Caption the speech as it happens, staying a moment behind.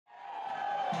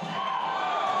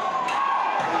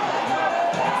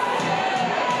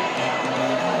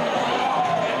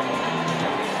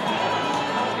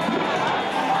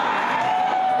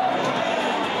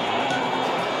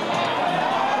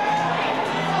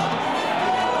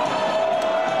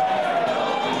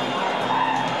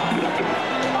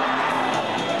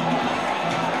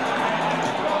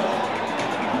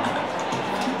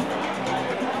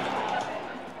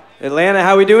Atlanta,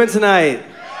 how we doing tonight?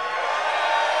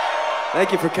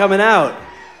 Thank you for coming out.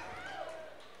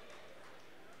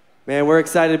 Man, we're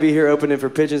excited to be here opening for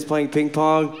Pigeons Playing Ping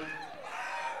Pong.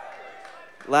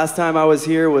 Last time I was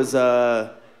here was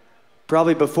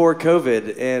probably before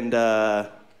COVID, and I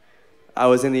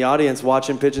was in the audience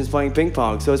watching Pigeons Playing Ping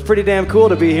Pong, so it's pretty damn cool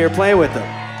to be here playing with them.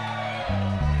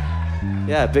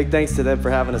 Yeah, big thanks to them for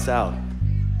having us out.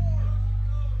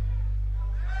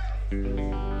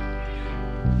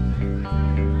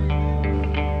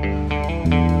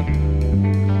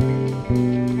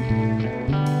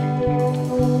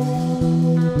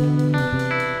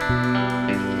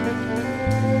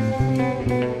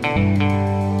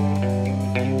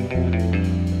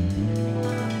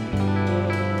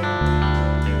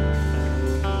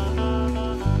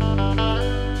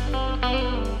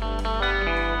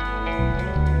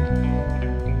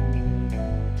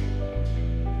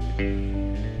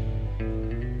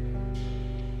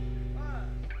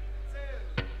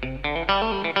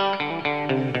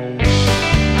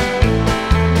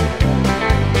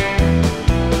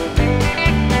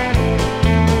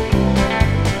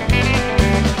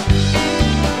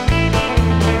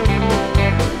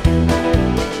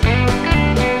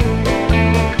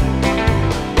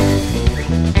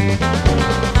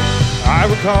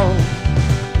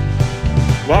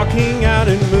 Walking out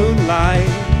in moonlight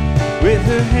with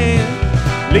her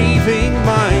hand leaving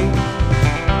mine,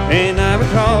 and I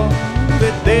recall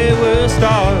that there were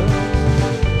stars,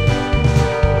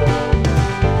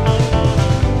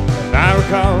 and I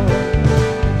recall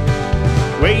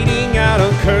waiting out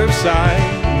on curbside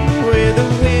where the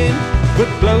wind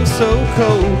would blow so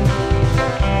cold,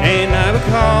 and I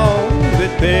recall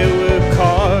that there were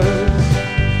cars.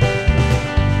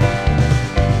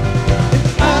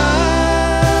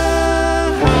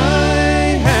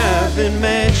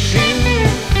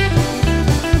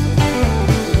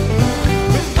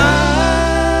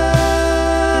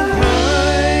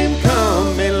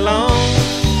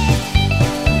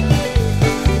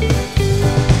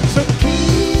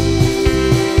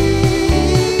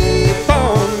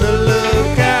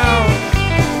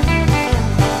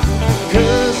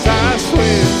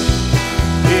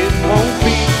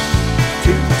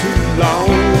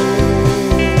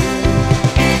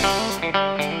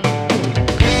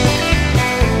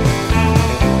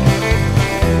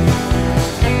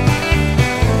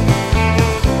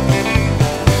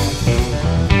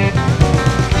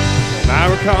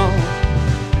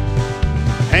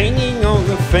 Hanging on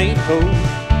the faint hope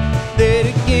that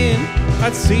again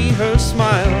I'd see her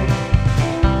smile,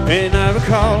 and I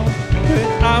recall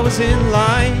that I was in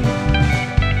line,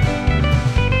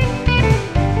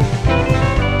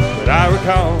 but I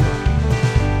recall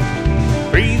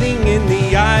breathing in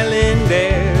the island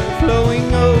air,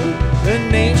 flowing over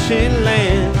an ancient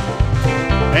land,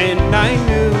 and I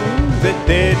knew that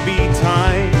there'd be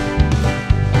time.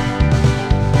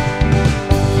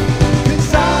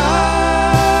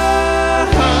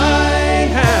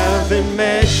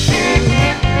 Met you,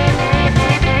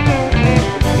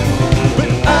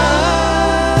 but I'm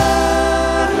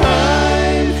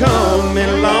coming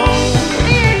along,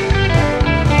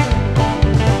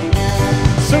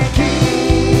 so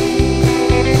keep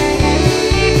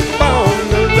on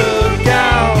the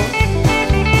lookout,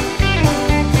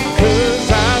 'cause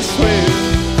I swear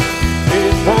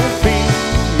it won't be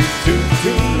too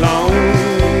long.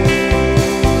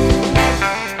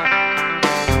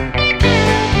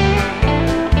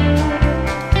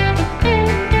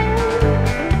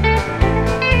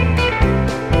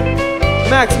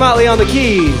 Max Motley on the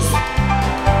keys.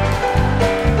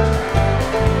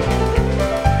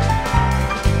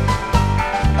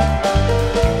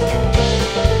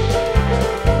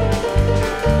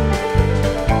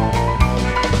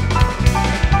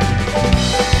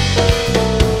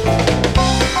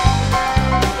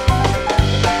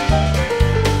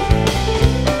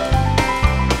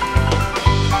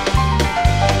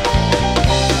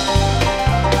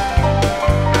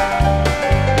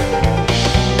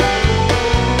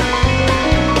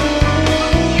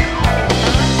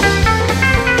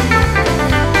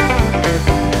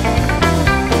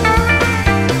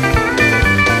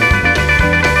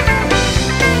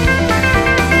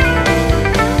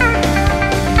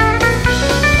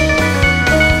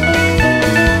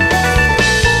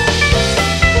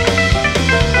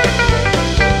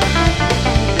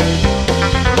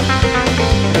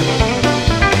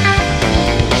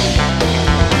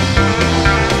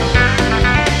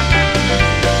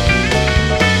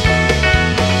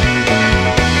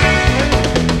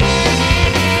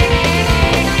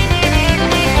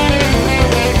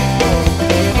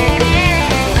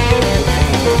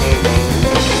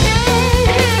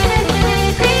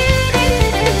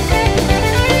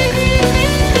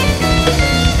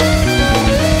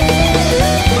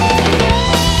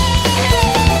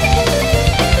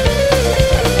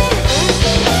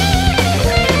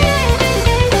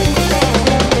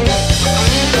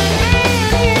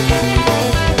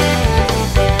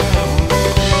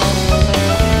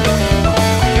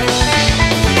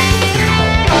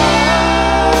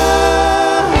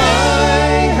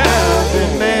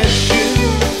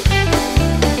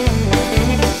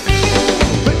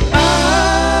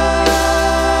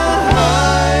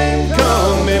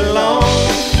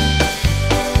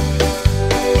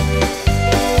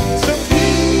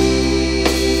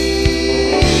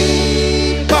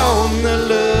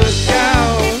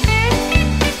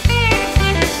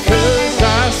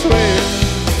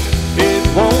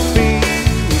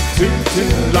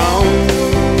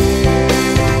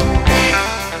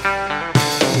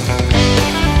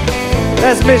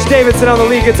 That's Mitch Davidson on the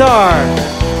lead guitar.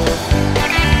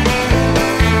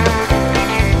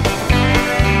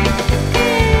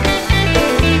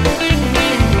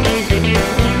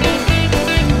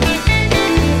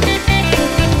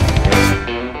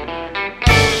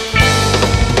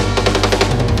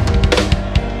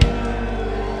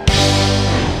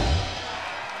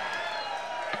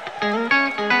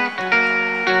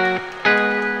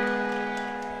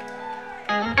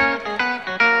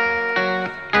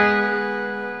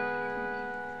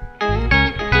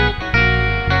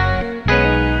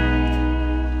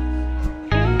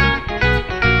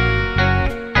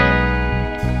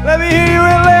 Let me hear you,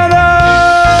 Atlanta!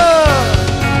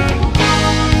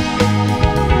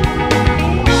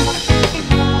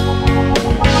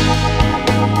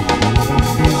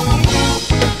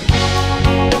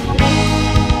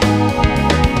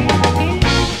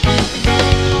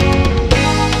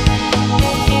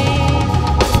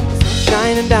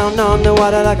 Shining down on the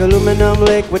water like aluminum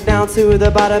liquid down to the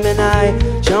bottom, and I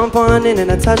jump on in and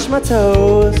I touch my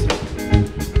toes.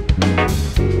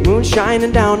 Moon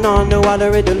shining down on the water,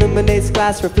 it illuminates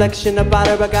glass reflection about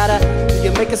her. I gotta,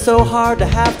 you make it so hard to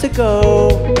have to go.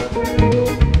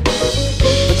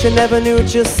 But you never knew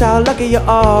just how lucky you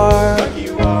are. Lucky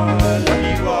you are,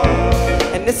 lucky you are.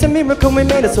 And it's a miracle we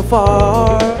made it so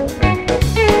far.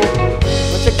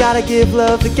 But you gotta give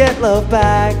love to get love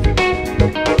back.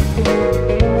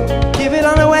 Give it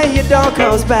on the way your dog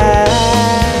comes back.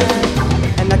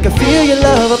 And I can feel your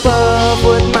love above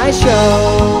with my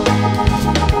show.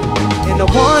 And I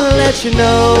wanna let you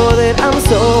know that I'm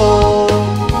so.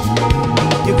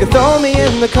 You can throw me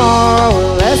in the car,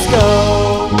 well, let's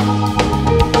go.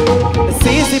 It's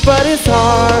easy but it's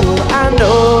hard, well, I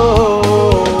know.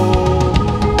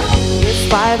 It's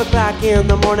 5 o'clock in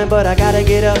the morning, but I gotta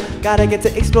get up, gotta get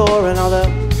to exploring all the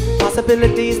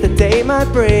possibilities the day might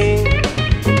bring.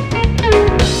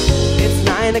 It's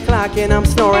 9 o'clock and I'm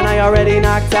snoring, I already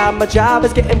knocked out, my job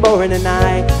is getting boring, and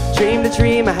I dreamed a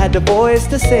dream, I had the voice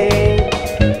to sing.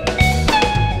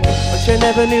 But you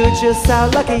never knew just how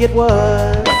lucky it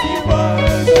was. Lucky it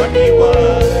was, lucky it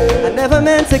was. I never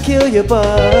meant to kill your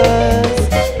buzz.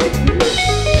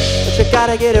 But you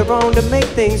gotta get it wrong to make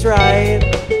things right.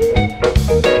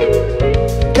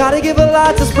 Gotta give a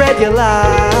lot to spread your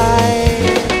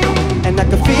light. And I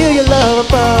can feel your love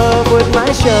above with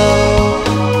my show.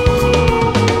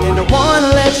 And I wanna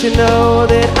let you know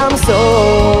that I'm so.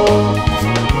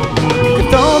 You can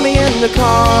throw me in the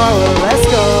car, well, let's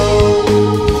go.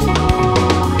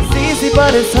 It's easy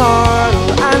but it's hard,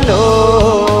 well, I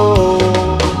know.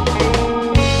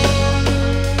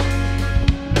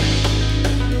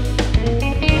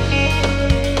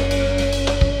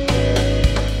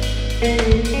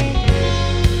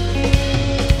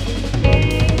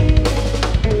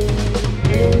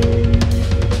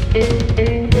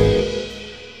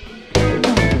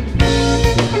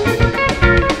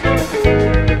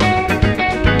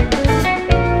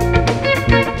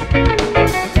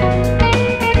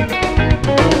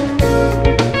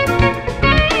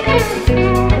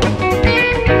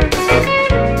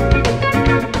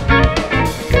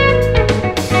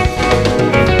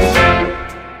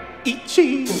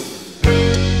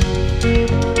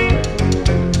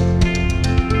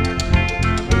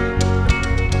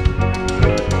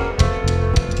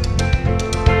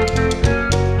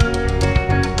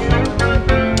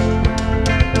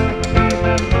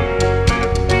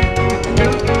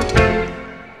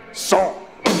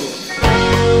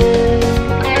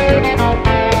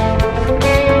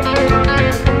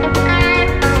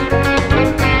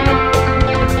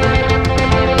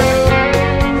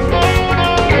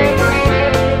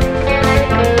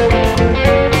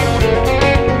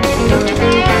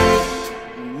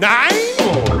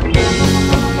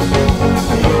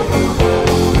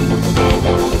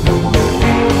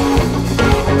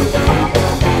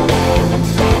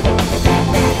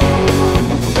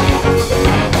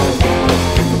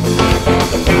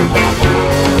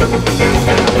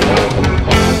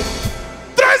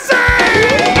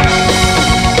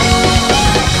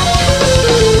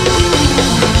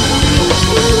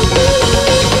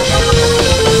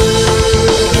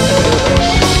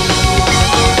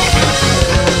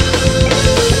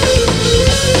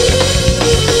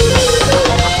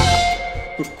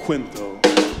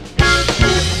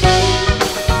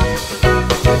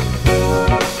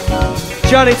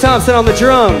 Jonny Thompson on the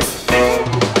drums.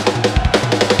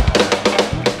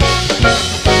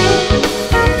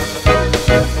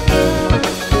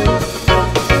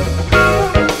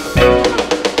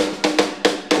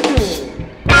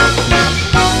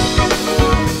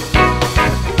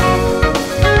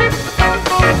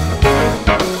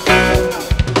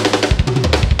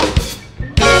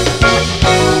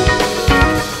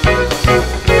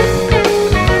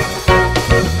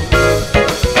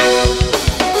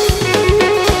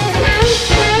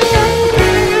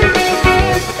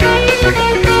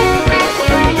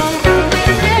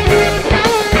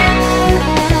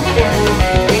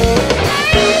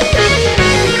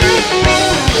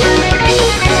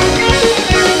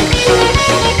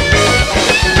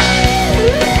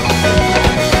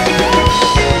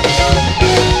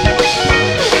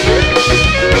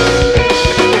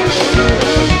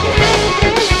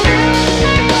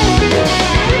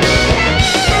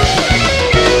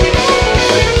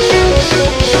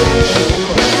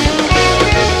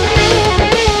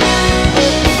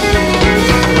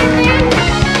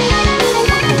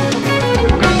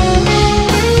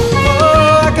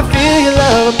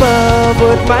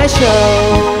 with my show.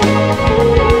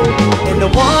 And I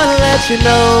wanna let you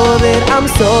know that I'm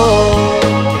sold.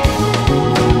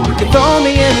 You can throw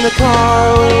me in the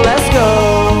car, well, let's go.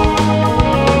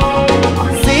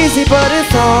 It's easy but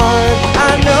it's hard, I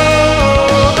know.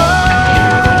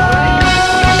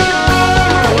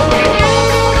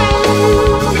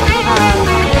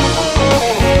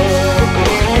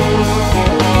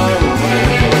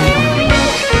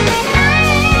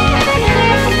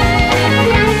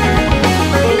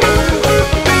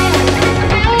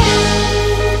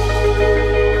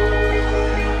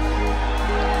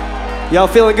 Y'all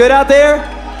feeling good out there?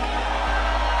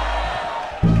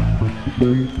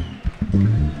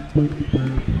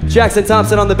 Jackson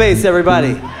Thompson on the bass,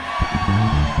 everybody.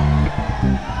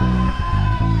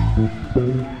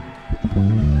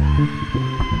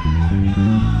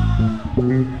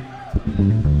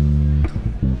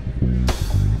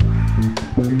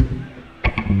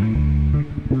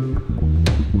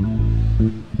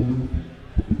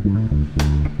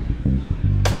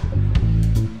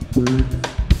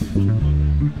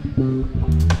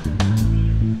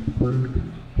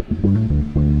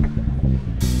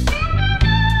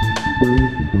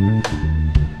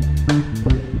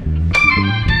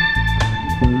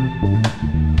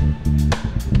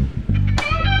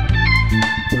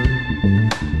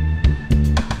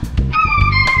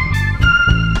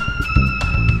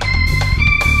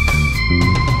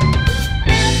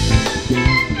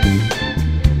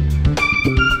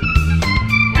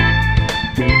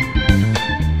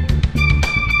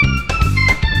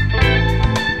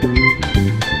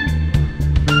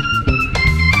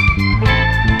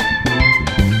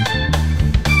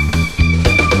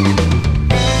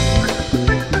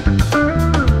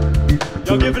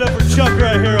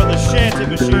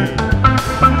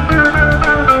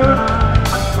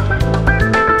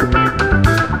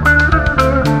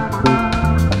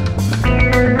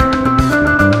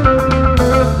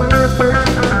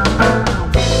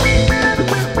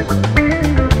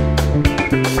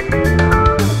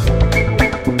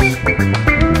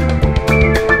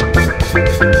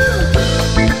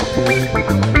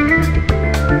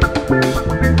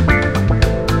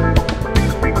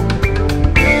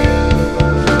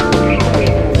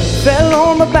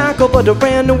 But I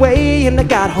ran away and I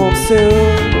got home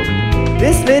soon.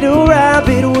 This little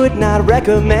rabbit would not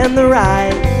recommend the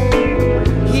ride.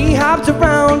 He hopped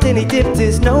around and he dipped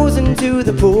his nose into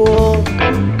the pool.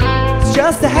 It's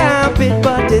just a habit,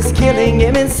 but it's killing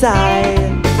him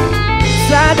inside.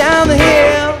 Slide down the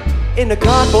hill in a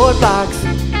cardboard box.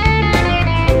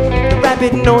 The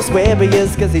rabbit knows where he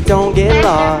is cause he don't get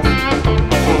lost.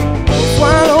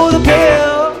 Swallow the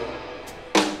pill,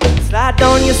 slide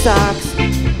on your socks.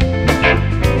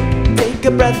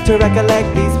 Take a breath to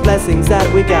recollect these blessings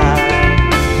that we got.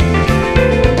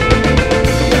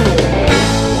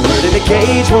 Bird in a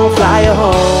cage won't fly you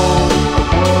home.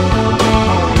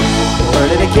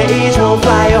 Bird in a cage won't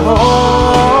fly you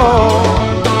home.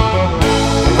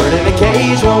 Bird in a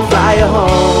cage won't fly you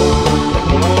home.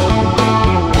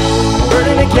 Bird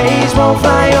in a cage won't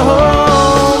fly you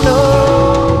home, no.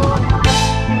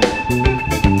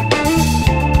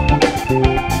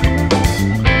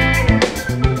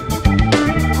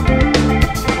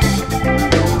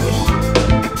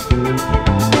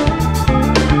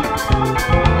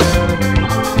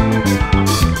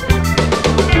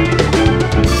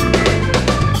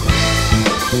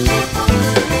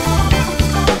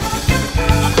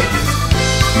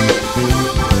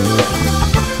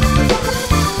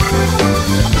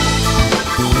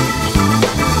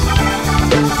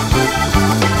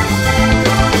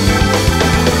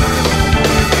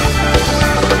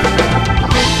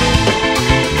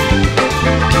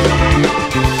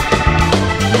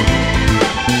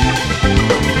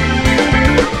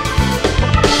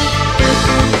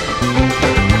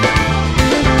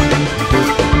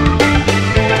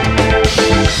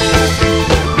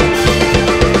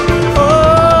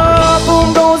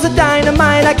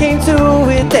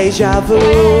 Deja vu.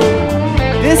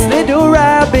 This little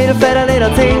rabbit felt a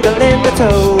little tingle in the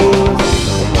toes.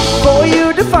 For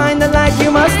you to find the light,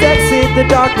 you must exit the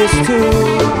darkness too.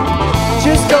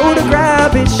 Just go to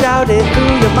grab it, shout it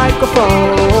through your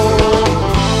microphone.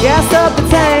 Gas up the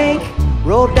tank,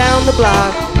 roll down the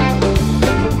block.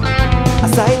 I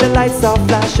sight the lights all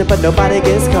flashing, but nobody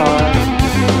gets caught.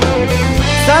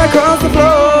 Slide across the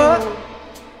floor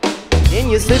in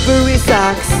your slippery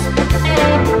socks.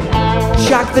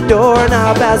 Shock the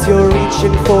doorknob as you're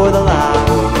reaching for the lock.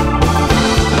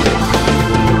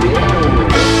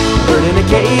 Bird in a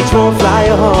cage won't fly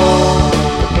you home.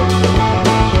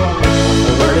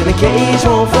 Bird in a cage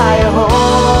won't fly you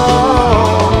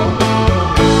home.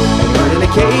 Bird in a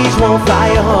cage won't won't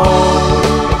fly you home.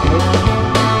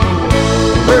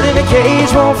 Bird in a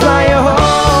cage won't fly you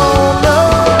home, no.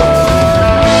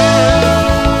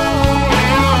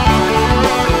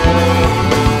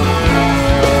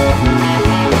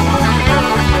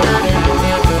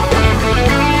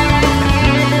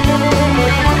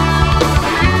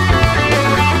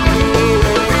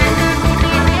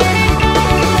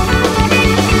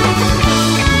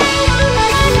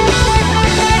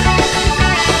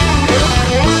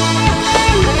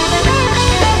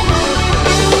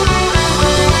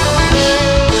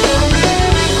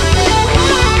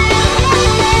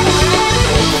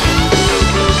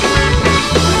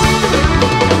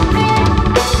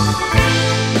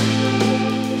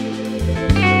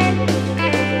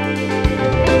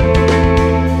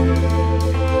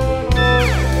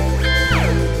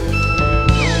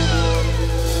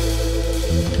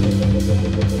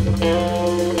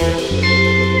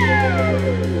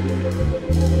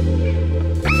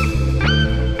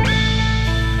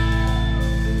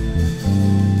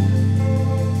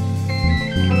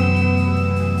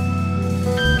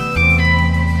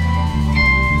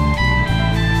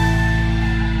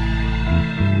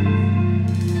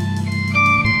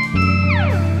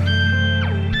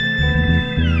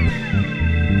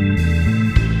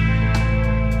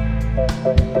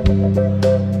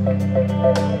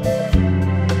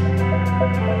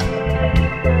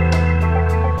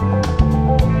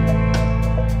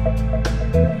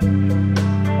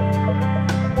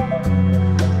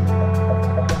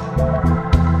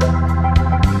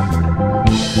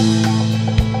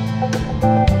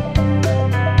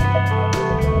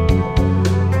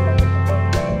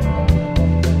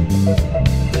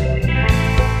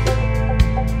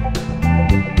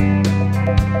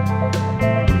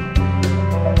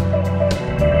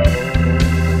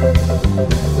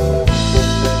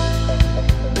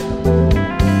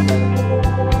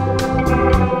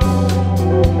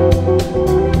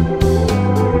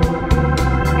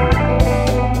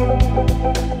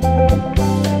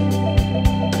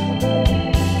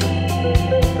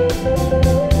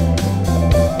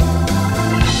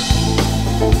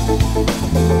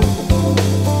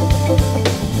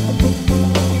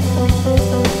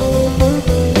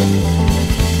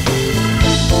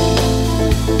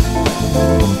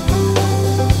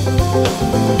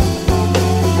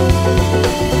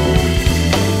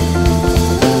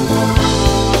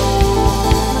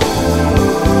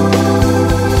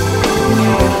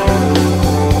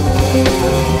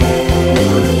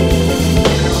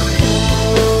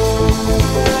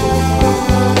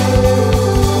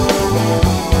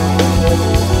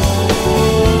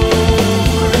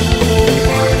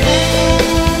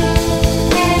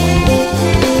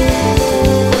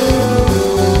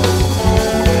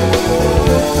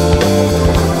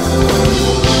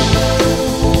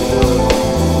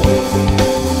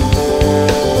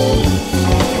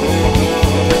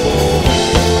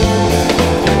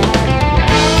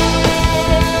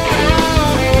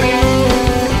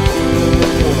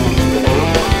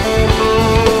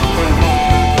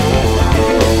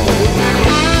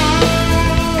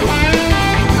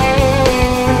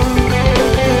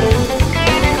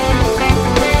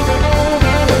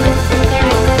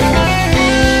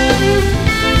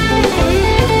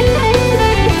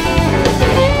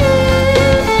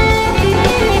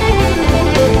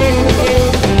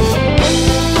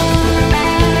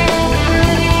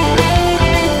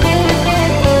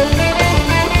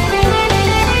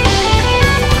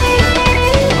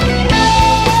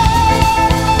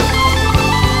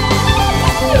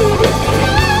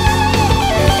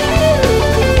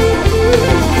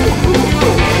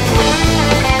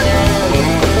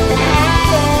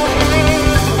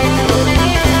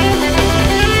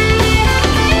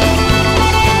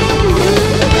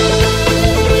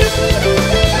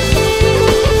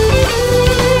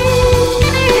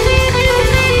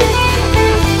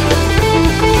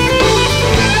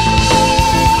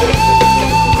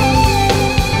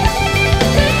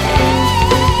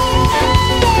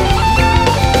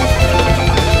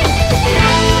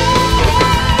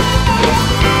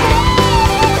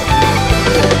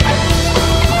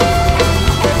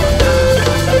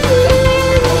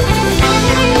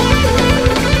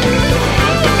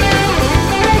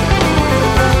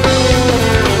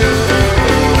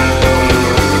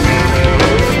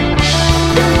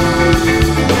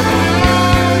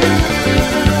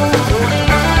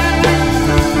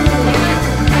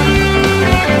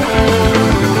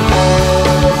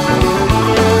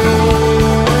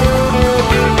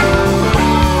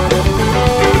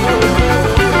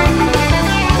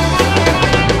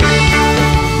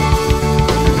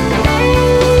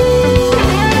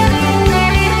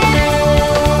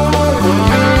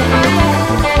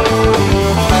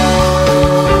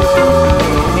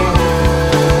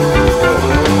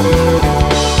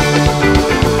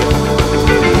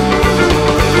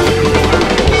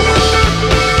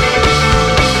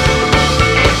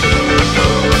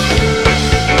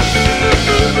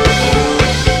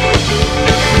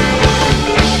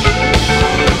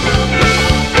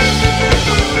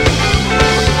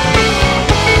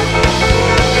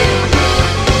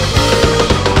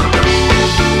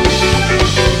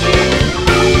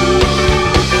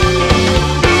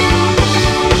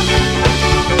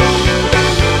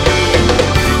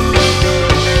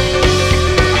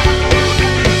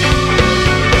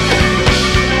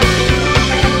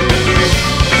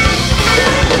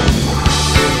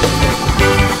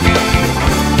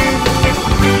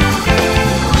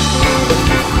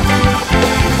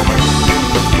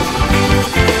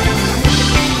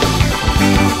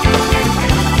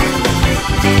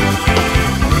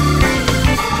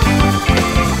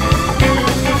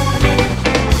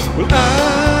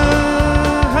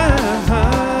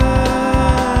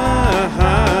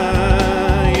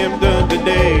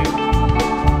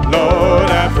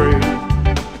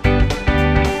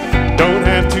 Don't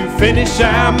have to finish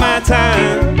out my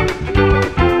time.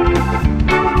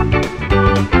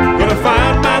 Gonna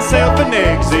find myself an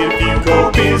exit, a few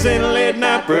cold beers and a late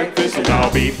night breakfast, and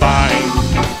I'll be fine.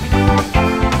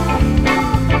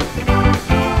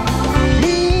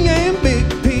 Me and Big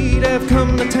Pete have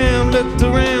come to town, looked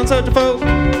around, searching for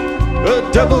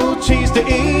a double cheese to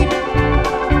eat.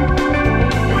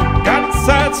 Got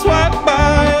sideswiped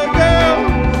by a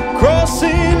girl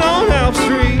crossing on Elf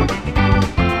Street.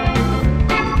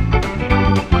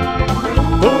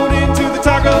 Pulled into the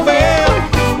Taco Bell.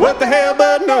 What the hell,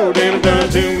 but no damn done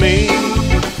to me.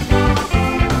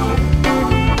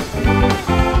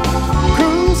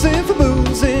 Cruising for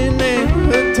booze and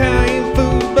Italian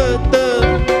food, but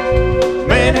the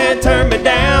man had turned me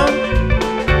down.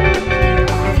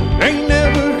 Ain't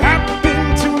never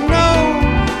happened to no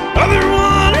other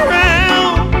one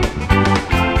around.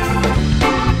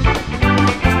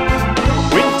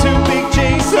 Went to Big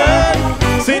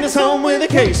Jason, sent us home with a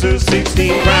case of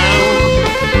 16 rounds.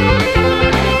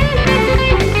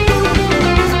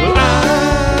 Well,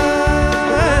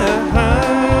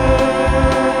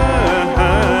 I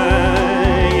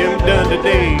am done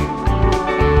today,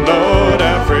 Lord, I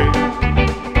pray.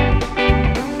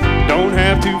 Don't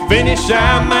have to finish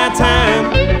out my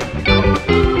time.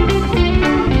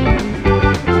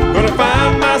 Gonna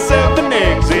find myself an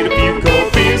exit, a few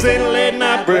cold beers and a late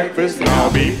night breakfast, and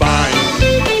I'll be fine.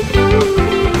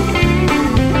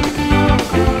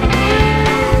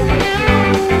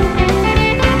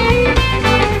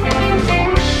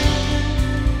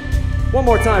 One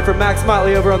more time for Max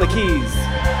Motley over on the keys.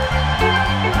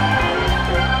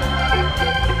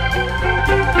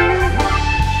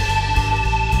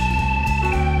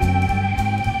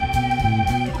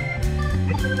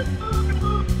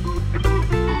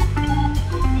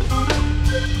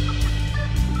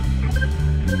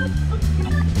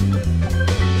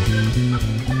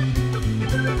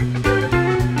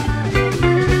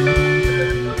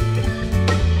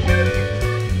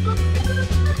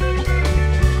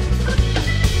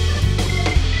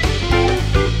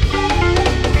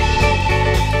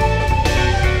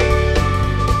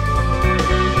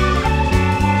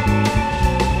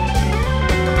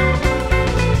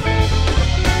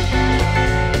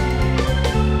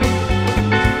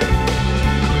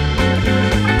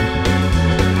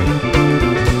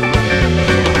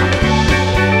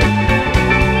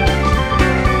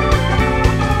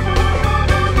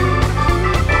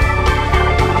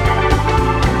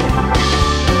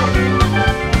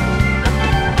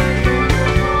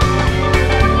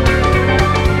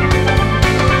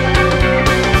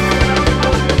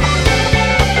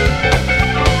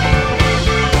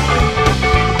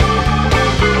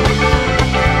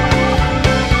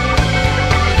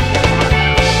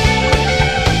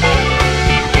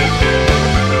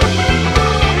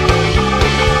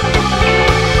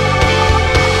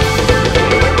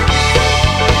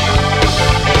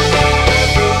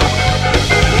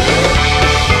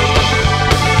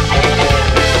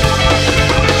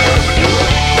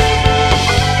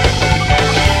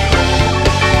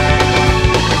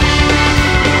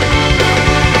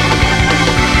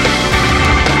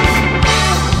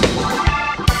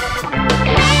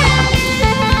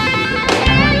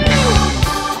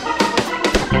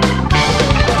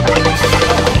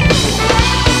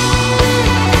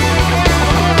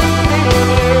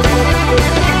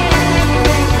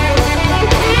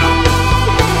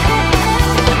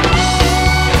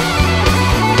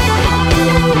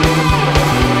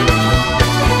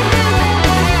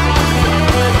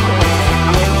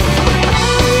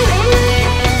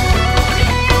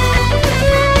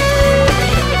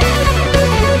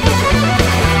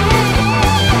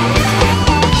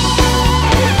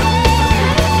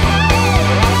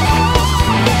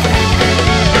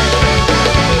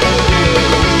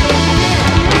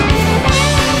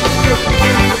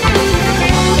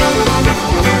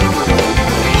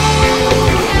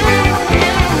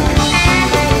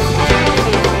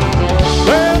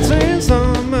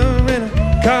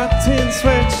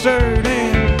 sweatshirt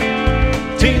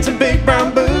and jeans and big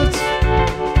brown boots.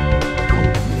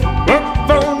 Work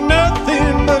for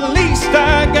nothing, but at least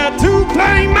I got to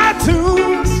play my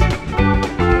tunes.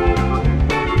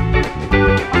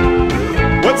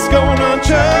 What's going on,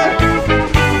 Chuck?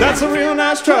 That's a real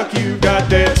nice truck you got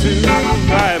there too.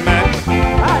 Hi, Max.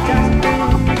 Hi, Jackson.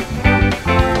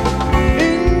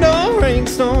 In the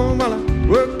rainstorm while I'm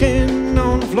working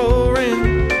on the floor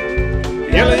and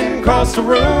yelling across the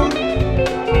room.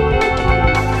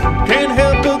 Can't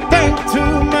help but think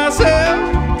to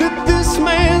myself that this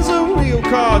man's a real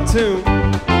cartoon.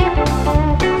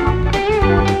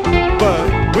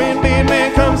 But when Big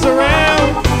Man comes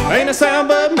around, ain't a sound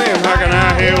but man, I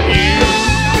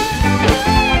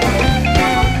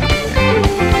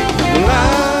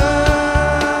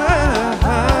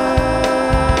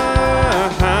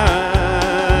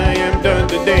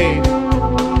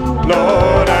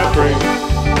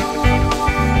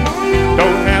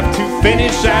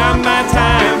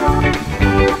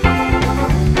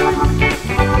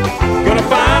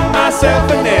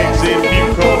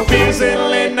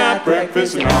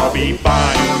and I'll be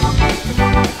fine.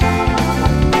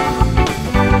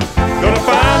 Gonna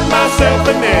find myself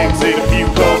an exit, a few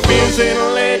cold beers and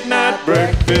a late night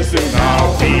breakfast, and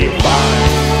I'll be fine.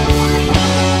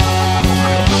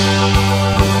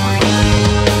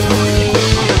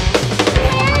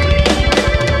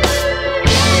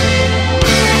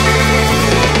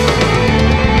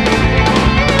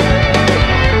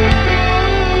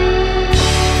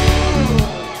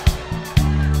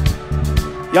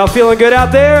 Y'all feeling good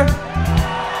out there?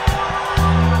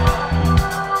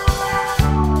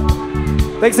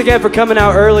 Thanks again for coming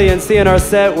out early and seeing our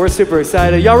set. We're super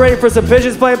excited. Y'all ready for some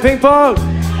pigeons playing ping pong?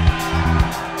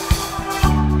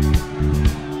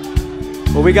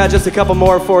 Well, we got just a couple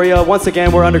more for you. Once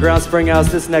again, we're Underground Springhouse.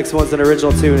 This next one's an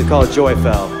original tune. It's called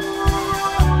Joyfell.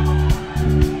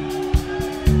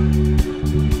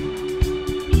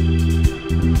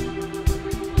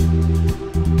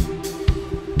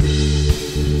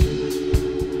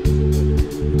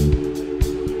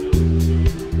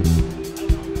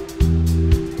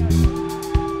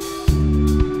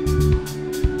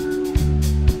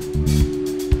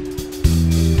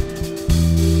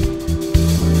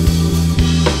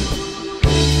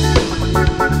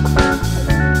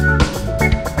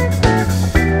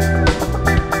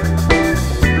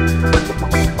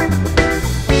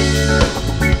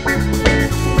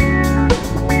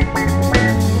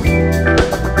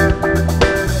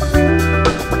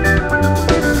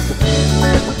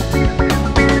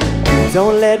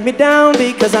 Don't let me down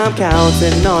because I'm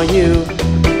counting on you.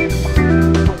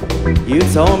 You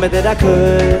told me that I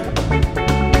could.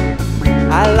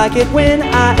 I like it when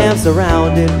I am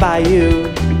surrounded by you.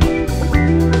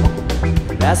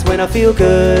 That's when I feel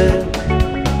good.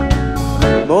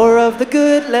 More of the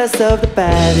good, less of the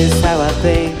bad is how I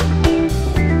think.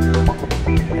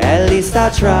 At least I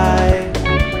tried.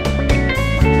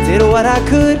 Did what I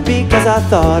could because I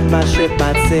thought my ship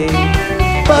might sink.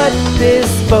 But this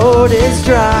boat is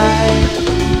dry.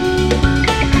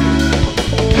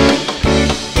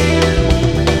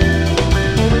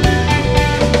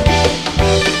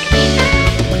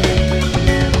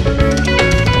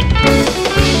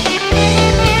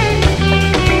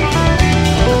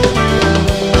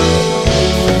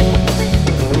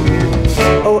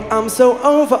 Oh, I'm so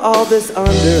over all this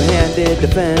underhanded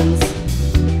defense.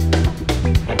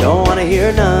 I don't wanna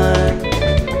hear none.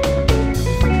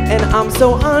 And I'm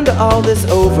so under all this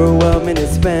overwhelming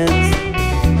expense.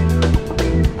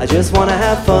 I just wanna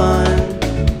have fun,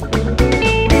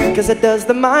 'cause it does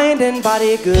the mind and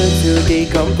body good to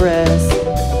decompress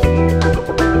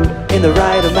in the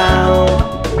right amount.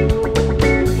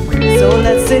 So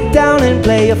let's sit down and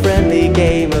play a friendly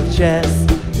game of chess,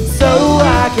 so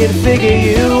I can figure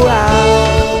you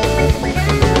out.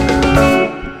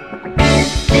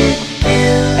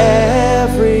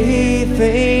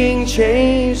 Everything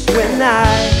changed when I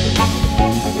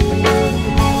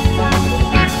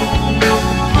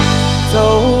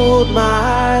told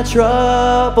my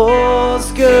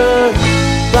troubles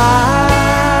goodbye.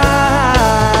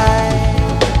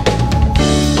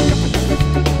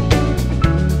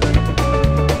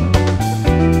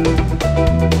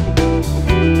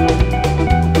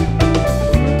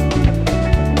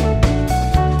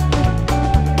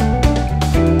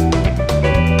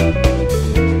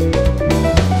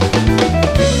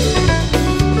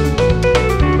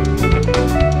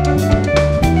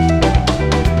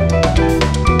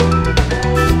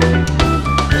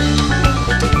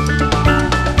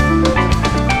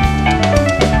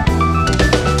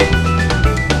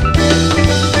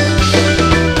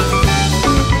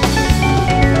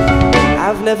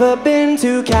 Never been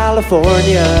to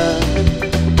California.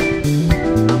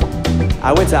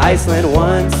 I went to Iceland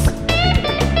once.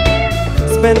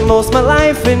 Spent most of my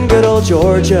life in good old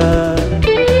Georgia.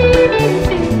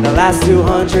 The last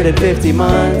 250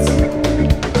 months.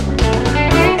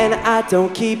 And I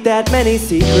don't keep that many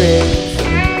secrets.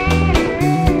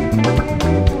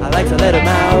 I like to let them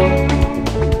out.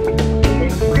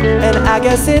 And I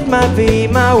guess it might be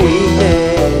my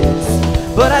weakness,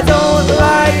 but I don't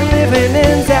like living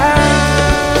in town.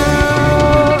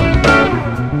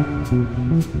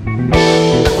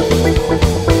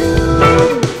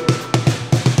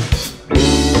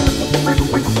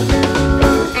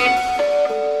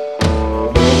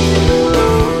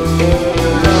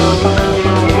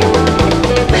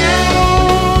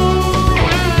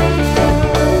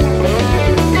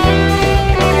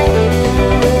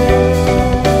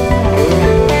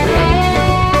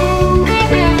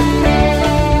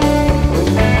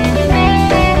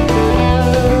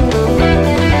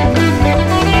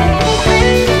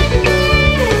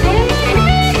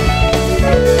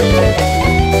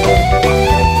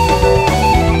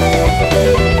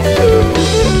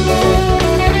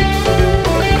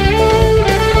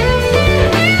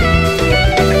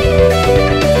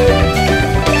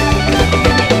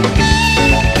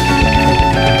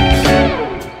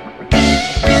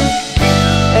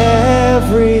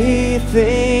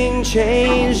 everything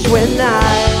changed when I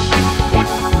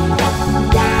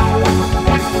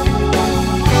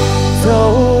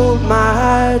told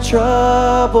my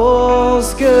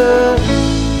troubles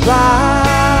goodbye.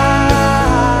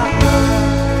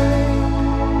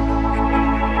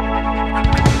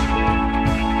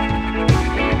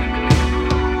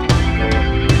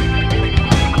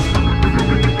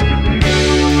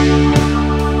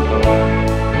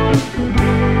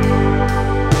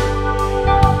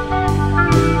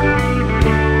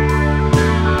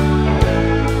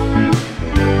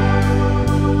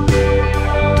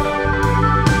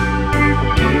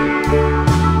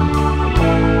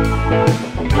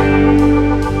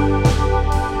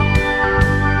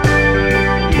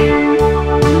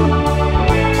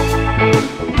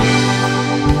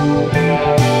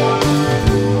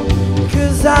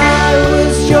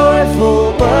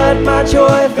 But my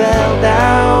joy fell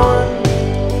down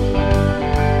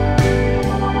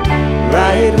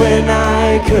right when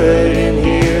I couldn't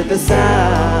hear the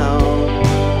sound.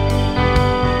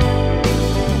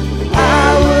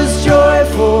 I was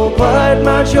joyful, but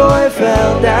my joy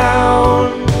fell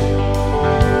down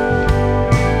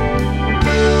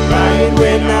right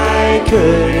when I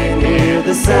couldn't hear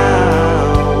the sound.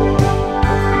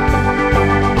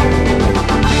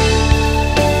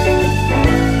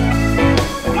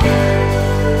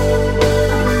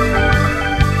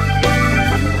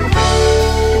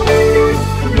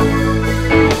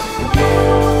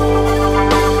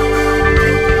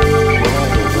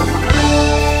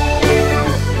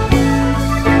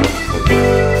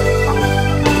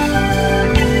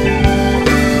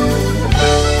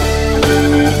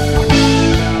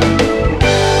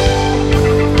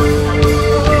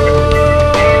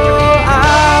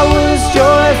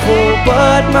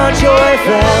 But my joy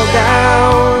fell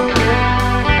down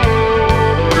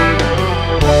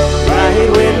right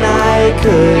when I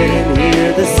couldn't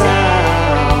hear the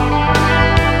sound.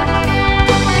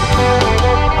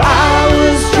 I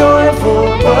was joyful,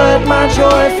 but my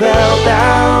joy fell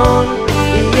down,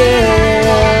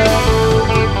 yeah,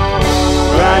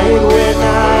 right when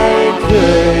I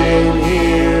couldn't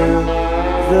hear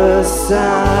the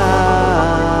sound.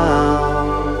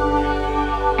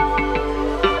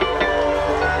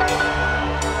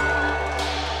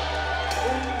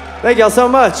 Thank y'all so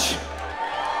much.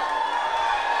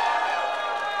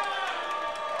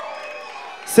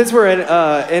 Since we're in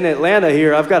Atlanta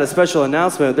here, I've got a special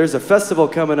announcement. There's a festival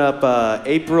coming up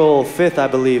April 5th, I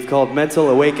believe, called Mental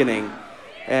Awakening.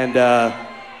 And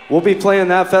we'll be playing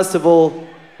that festival.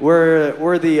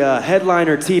 We're the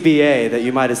headliner TBA that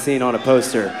you might have seen on a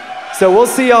poster. So we'll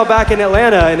see y'all back in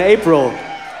Atlanta in April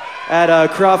at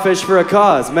Crawfish for a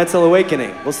Cause, Mental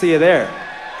Awakening. We'll see you there.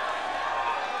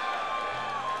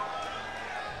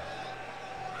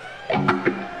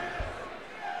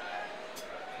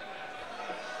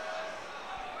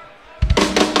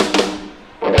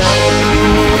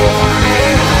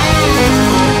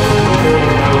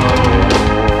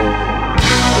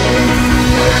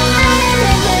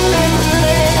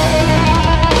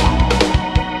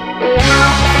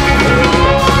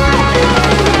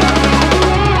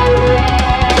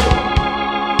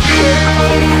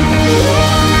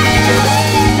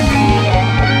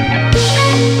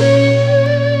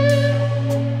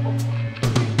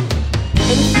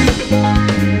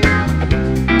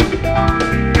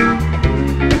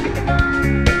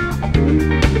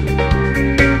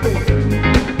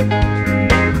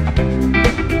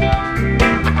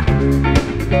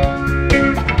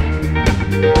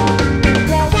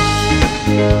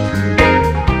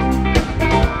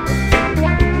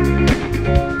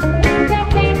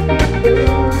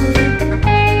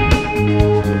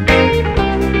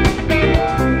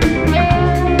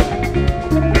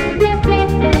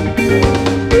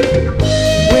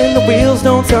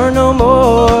 Don't turn no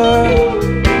more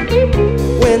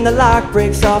when the lock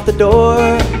breaks off the door,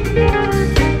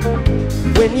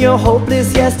 when your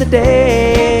hopeless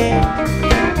yesterday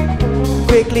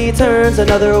quickly turns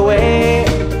another way,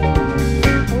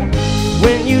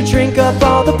 when you drink up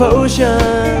all the potion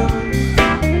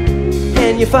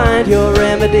and you find your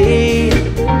remedy,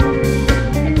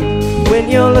 when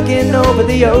you're looking over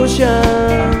the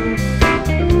ocean,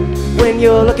 when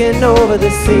you're looking over the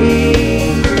sea.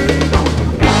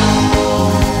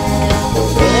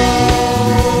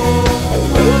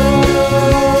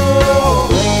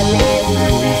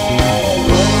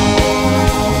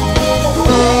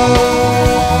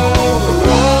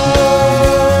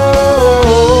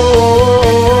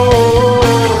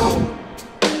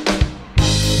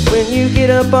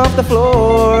 Up off the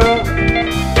floor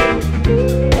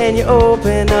and you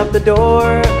open up the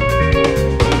door,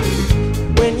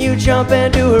 when you jump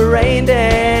and do a rain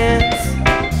dance,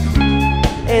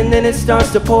 and then it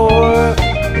starts to pour.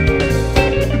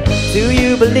 Do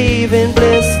you believe in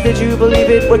bliss? Did you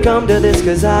believe it would come to this?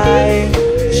 'Cause I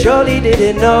surely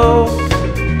didn't know.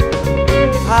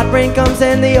 Hot rain comes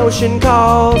and the ocean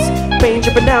calls, pain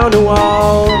dripping down the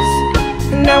walls.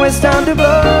 Now it's time to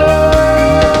blow.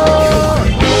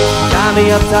 Tie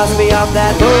me up, toss me off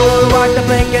that boat, walk the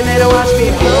plank and then watch me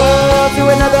flow to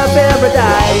another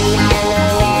paradise.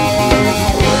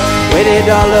 Where did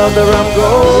all of the rum go?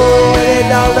 Where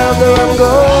did all of the rum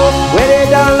go? Where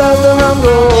did all of the rum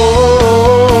go?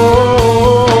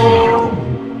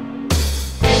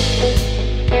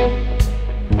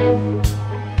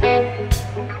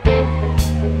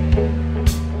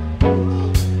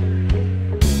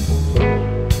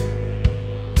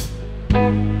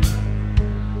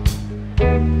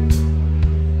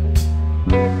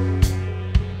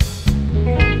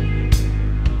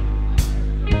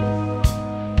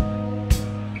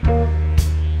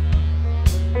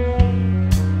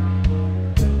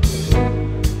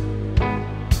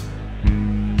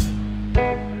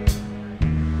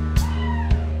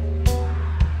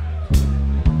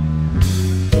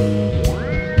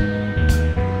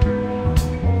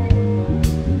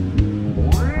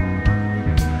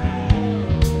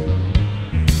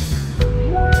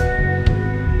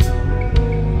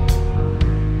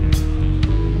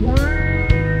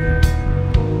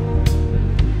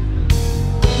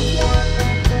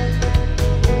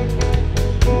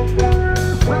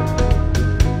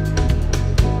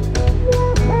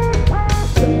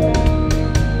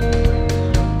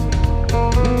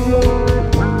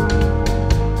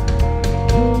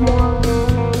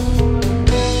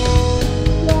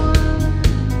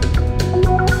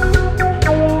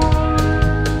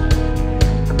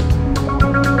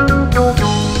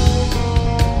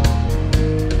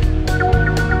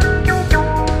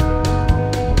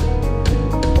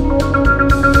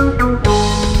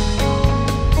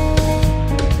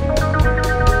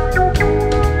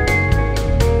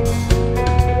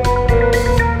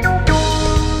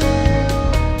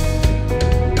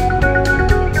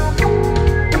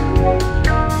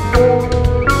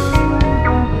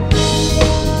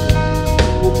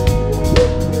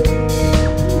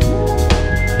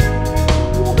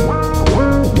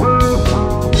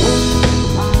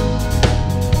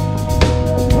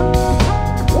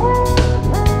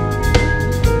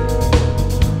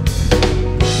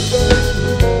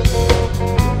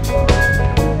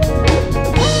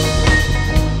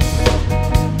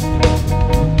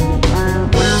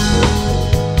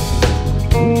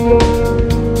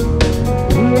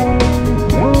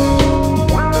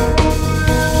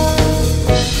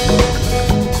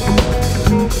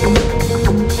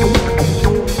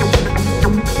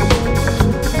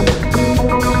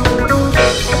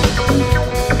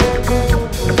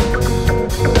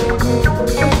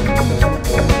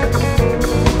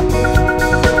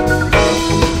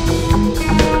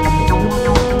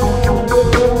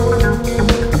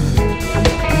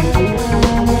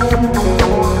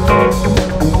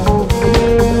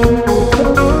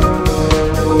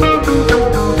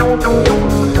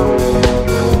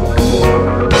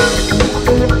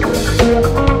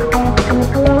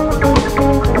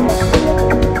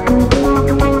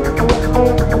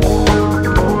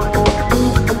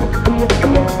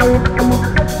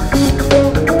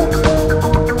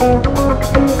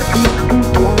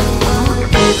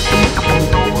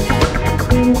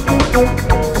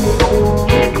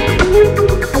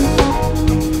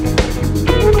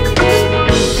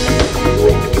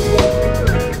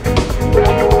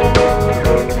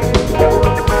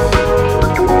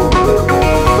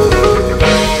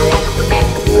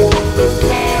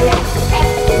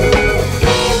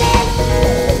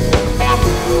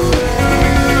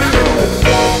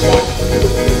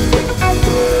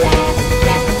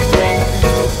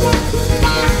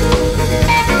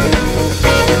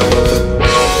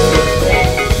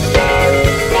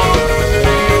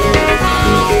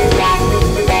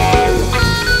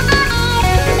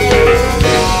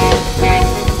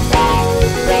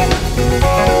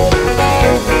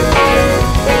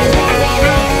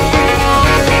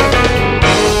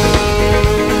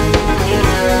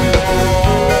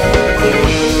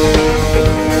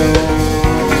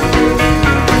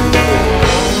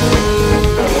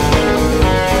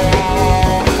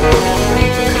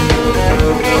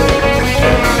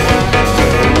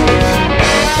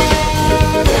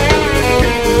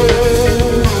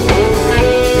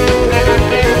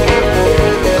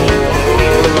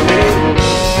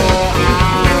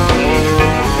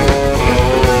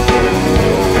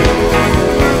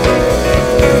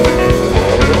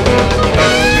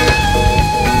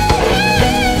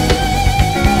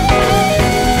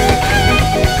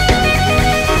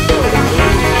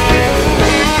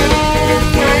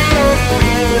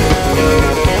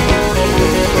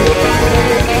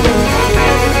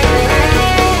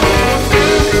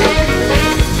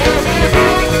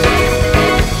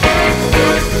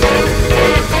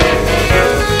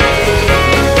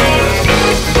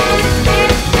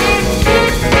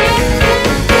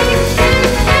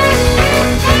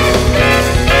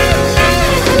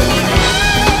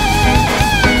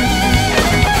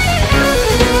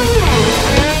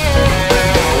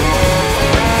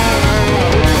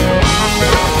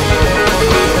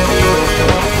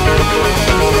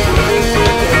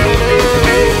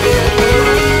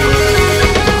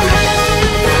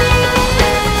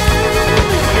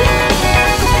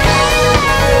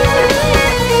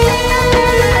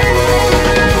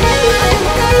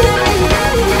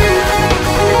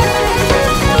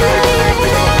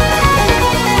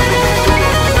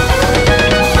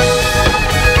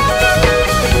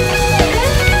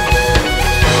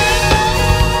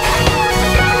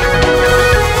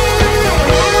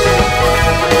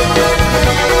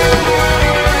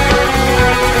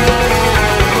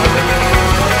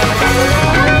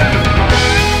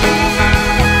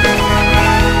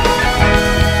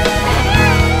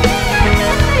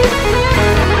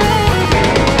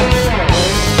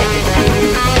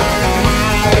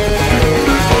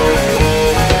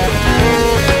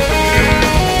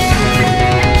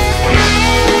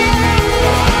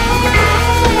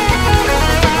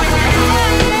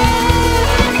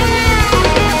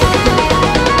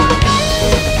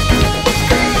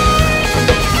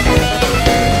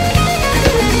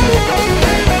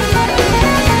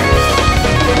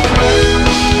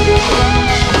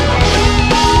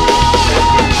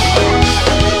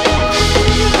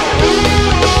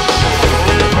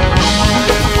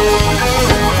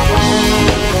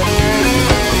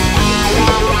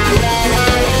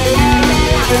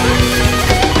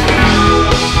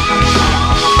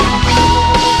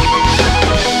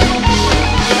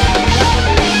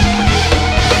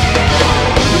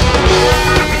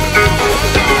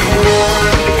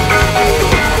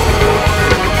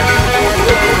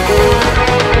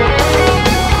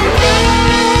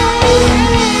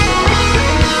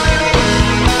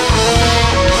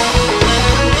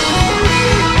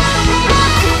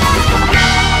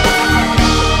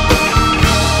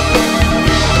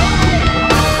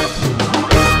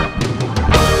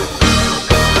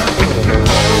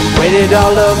 Where did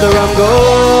all of the rum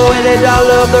go? Where did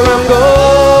all of the rum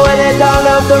go? Where did all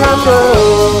of the rum go?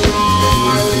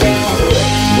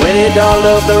 Where did all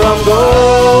of the rum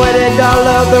go? Where did all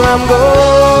of the rum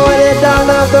go? Where did all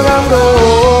of the rum go?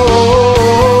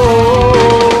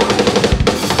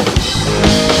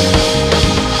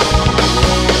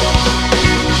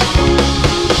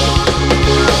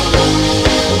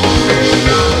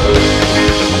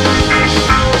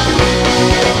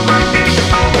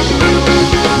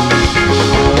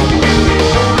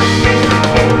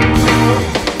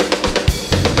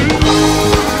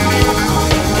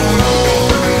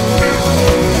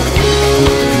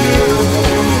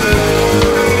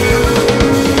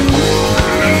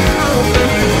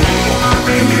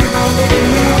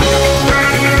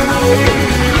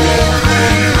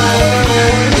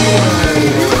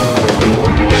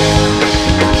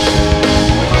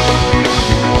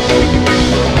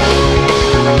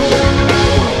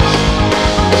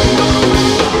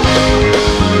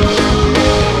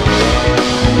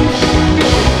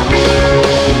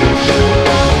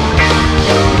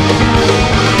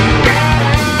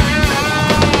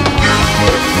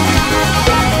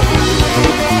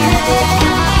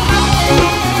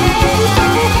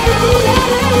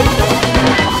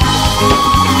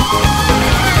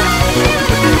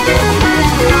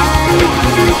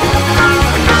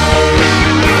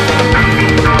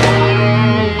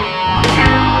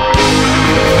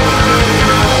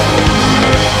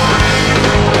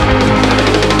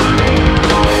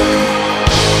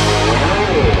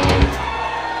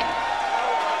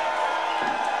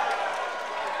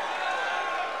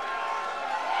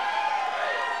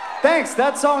 Thanks.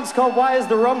 That song's called Why Is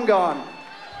Da Rum Gon?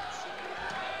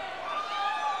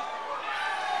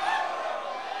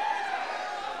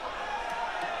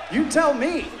 You tell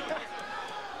me.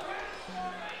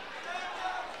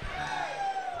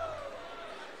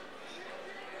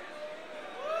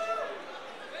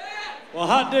 Well,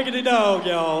 hot diggity dog,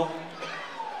 y'all.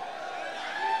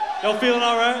 Y'all feeling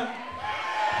all right?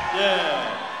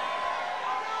 Yeah.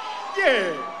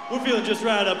 Yeah. We're feeling just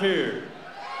right up here.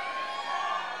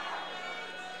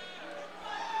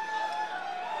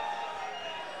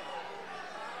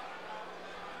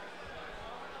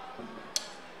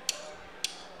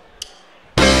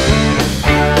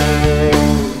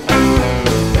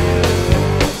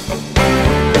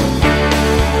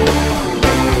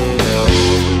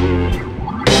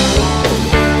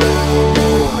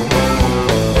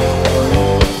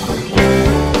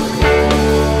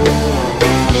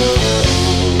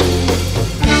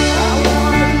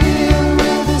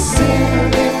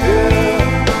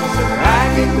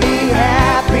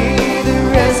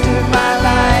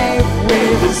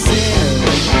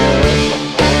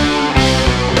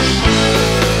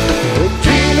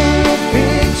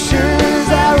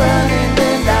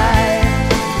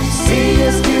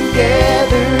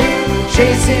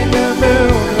 Chasing the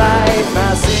moonlight,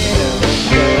 my cinnamon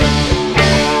girl.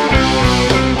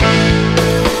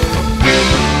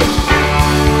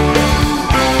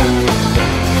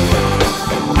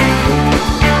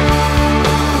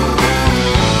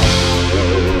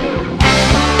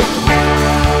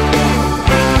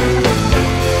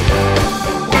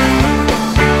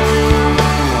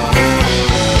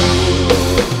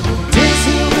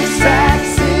 Silver sax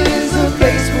is a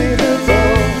bass with a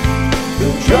bow. The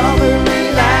drummer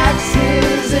relaxes.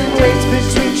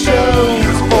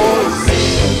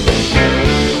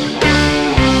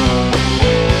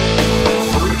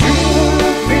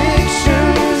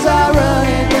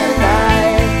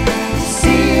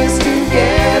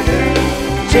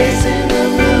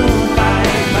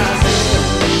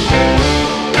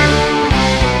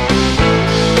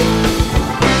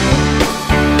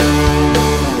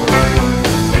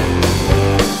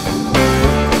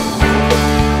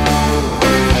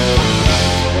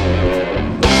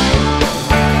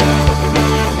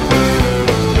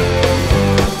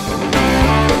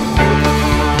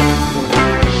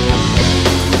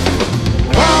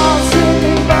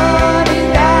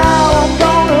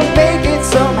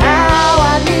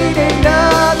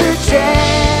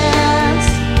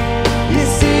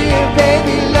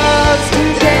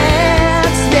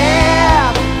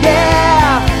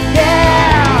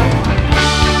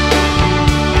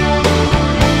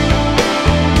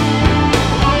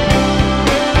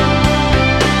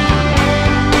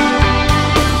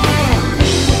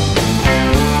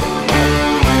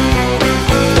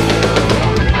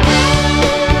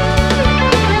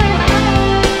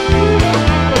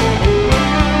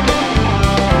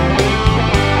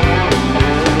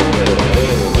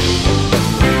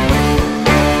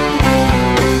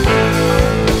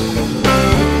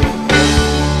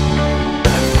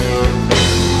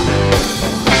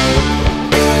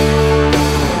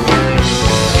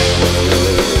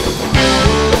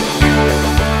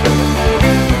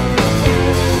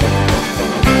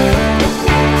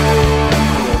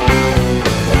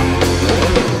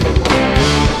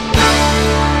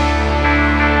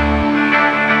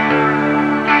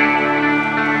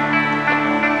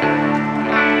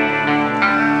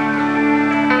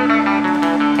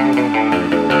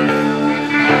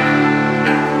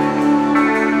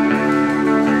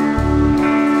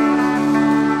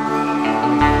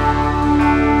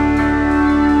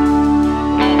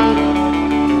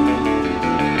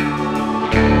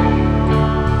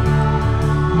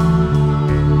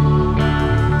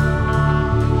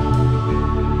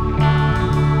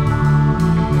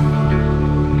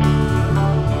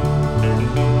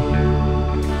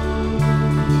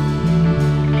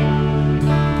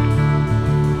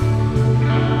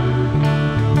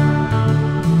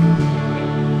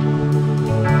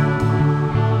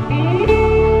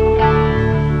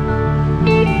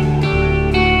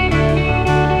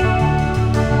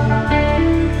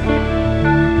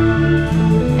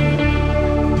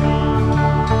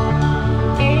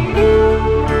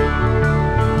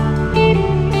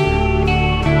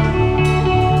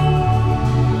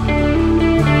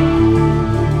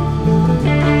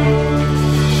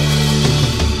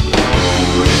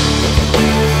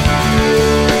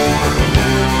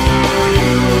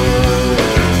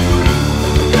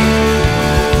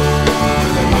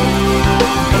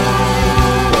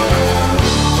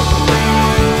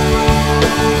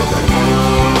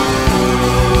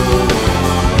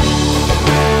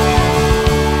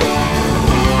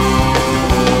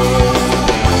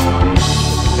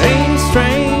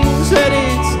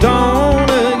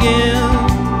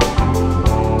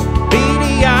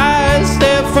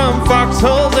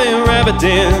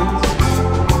 dance.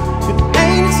 It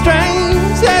ain't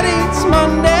strange that it's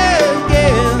Monday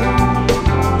again.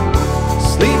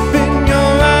 Sleep in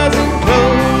your eyes and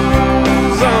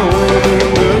clothes on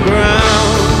the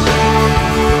ground.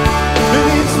 And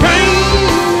it's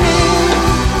raining.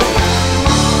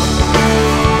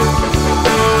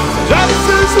 Drops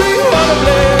of sweet water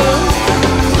blend.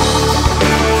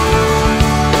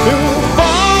 It will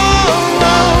fall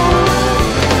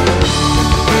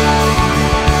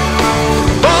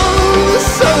on the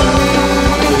southern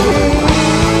wind.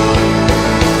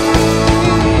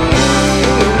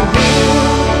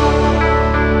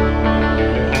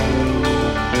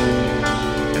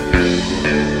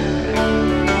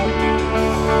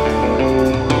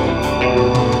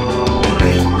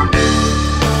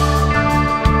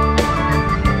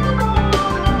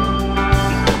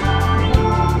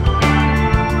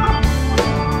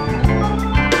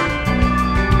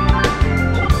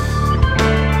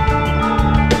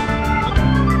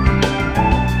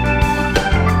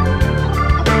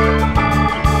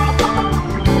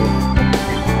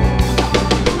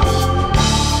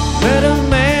 Met a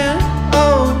man,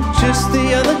 oh, just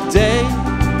the other day.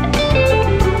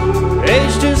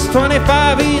 Age just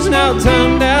 25, he's now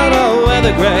turned out all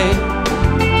weather gray.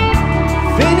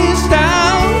 Finished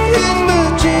out his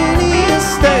Virginia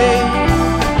stay.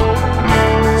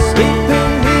 Sleep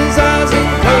in his eyes and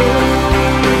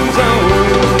clothes on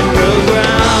the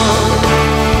ground.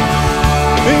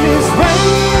 And it's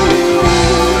raining.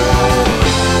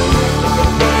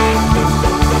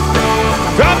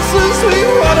 Drops of sweet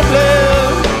water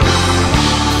blend.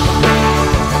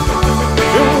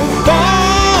 It will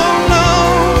fall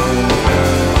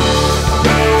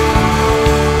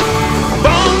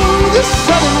on the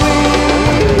southern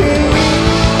wind.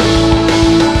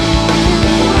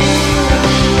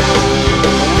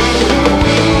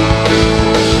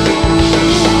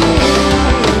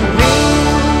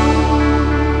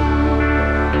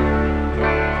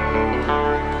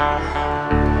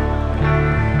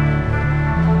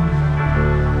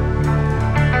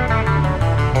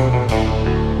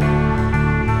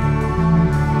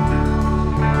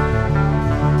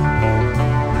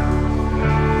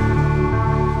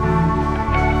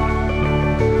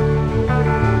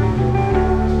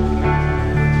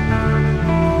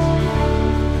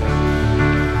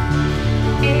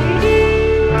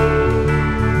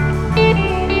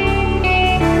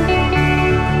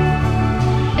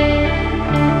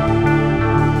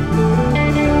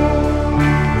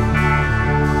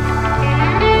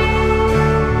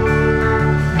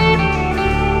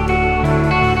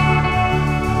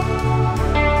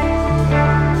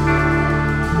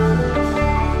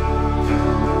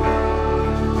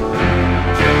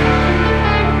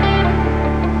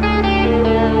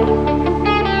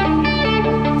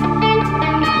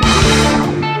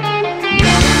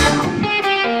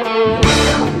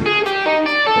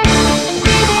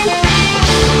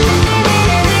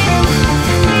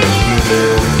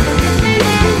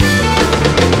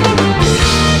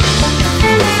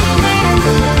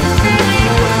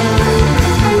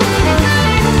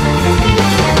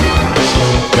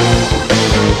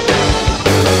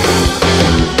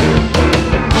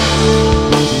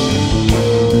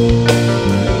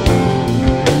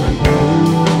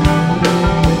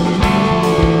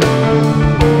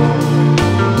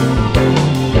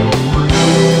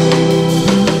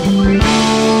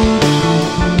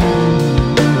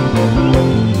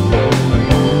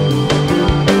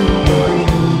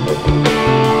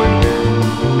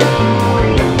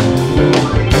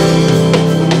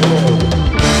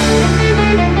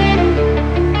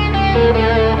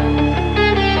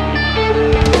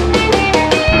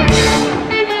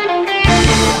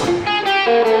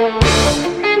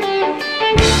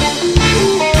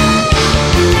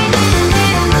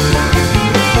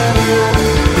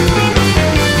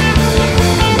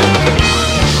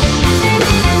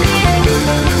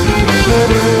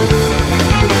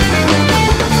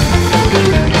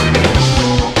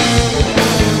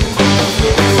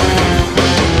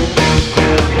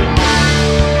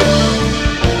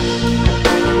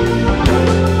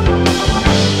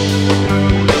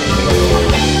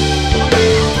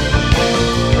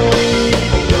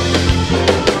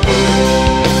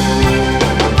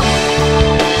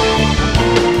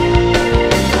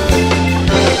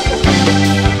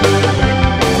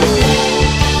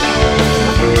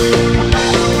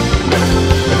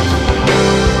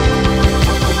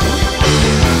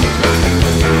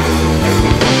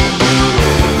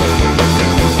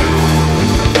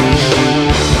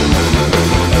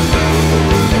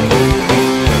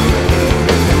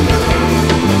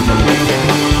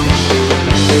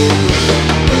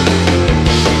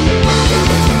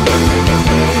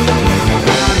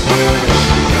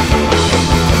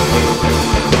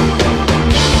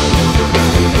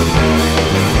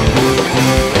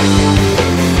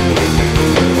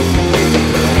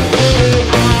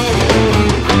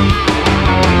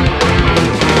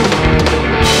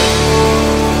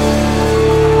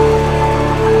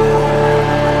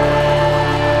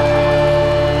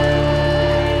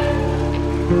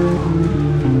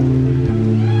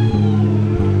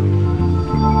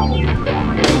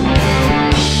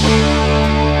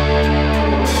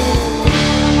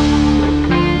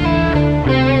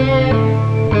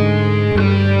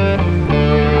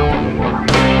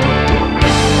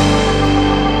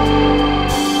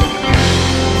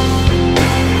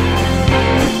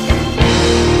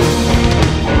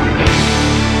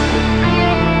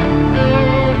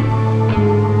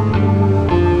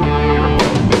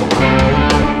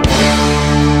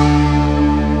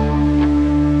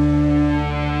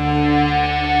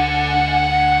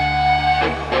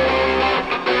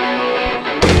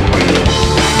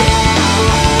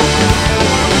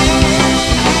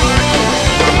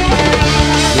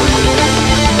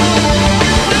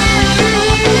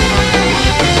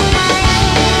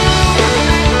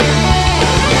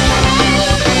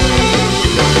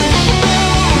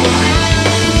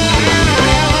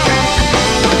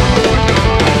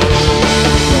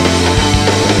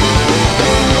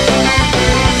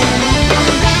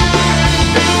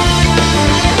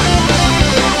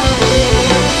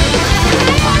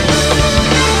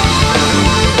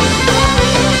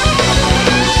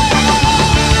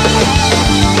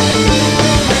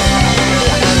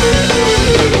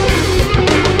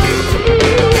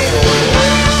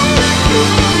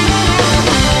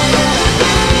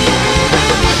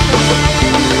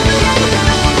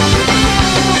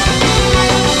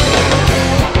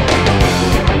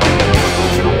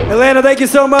 you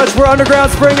so much. We're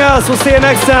Underground Springhouse. We'll see you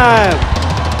next time.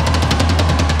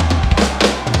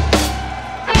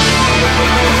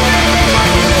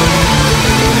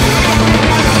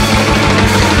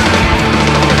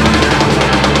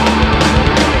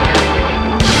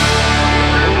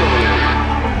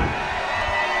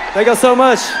 Thank you so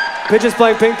much. Pitches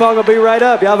playing ping pong will be right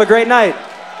up. Y'all have a great night.